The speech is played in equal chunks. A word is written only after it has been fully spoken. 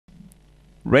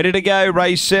Ready to go,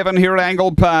 race 7 here at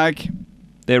Angle-Park.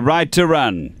 They're right to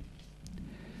run.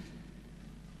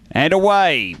 And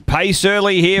away. Pace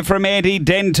early here from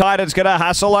Anti-Dentite. It's going to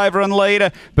hustle over and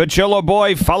lead. Bachula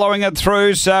Boy following it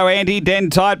through. So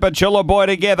Anti-Dentite, Bachula Boy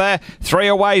together. 3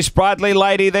 away, Sprightly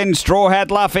Lady. Then Straw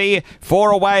Hat Luffy.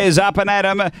 4 away is Up and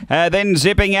Adam. Then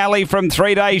Zipping Alley from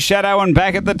 3 Day Shadow. And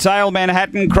back at the tail,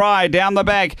 Manhattan Cry down the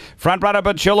back. Front runner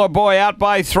Bachula Boy out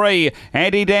by 3.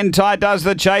 Anti-Dentite does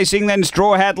the chasing. Then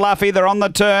Straw Hat Luffy. They're on the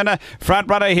turn. Front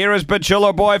runner here is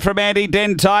Bachula Boy from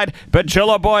Anti-Dentite.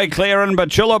 Bachula Boy clear and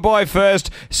Bachula Boy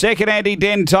first. Second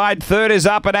Anti-Dentite. Third is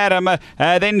Up and Adam.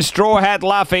 Then Straw Hat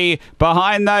Luffy.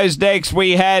 Behind those decks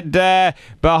we had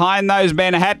behind those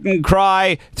Manhattan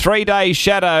Cry. 3 Day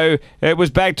Shadow. It was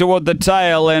back toward the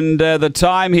tail and the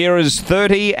time here is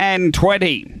 30 and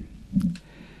 20.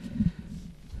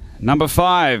 Number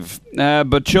 5,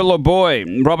 Bachula Boy.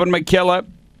 Robin McKellar.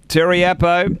 Terry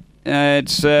Appo.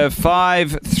 It's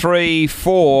 5, 3,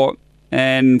 4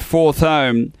 and 4th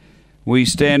home. We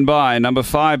stand by. Number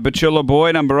 5, Bachula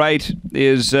Boy. Number 8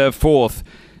 is 4th.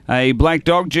 A Black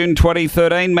Dog, June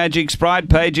 2013. Magic Sprite,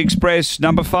 Page Express.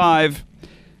 Number 5,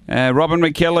 Robin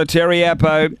McKellar, Terry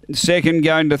Appo. Second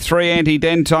going to 3,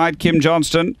 Anti-Dentite, Kim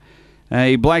Johnston.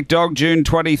 A Black Dog, June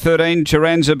 2013.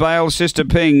 Chiranza Bale, Sister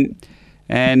Ping.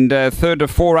 And third to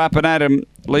 4, Up and Adam,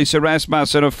 Lisa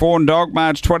Rasmussen. A Fawn Dog,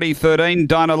 March 2013.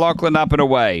 Dinah Lachlan, Up and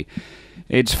Away.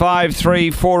 It's 5, 3,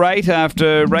 4, 8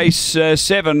 after race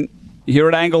 7. Here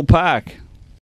at Angle-Park.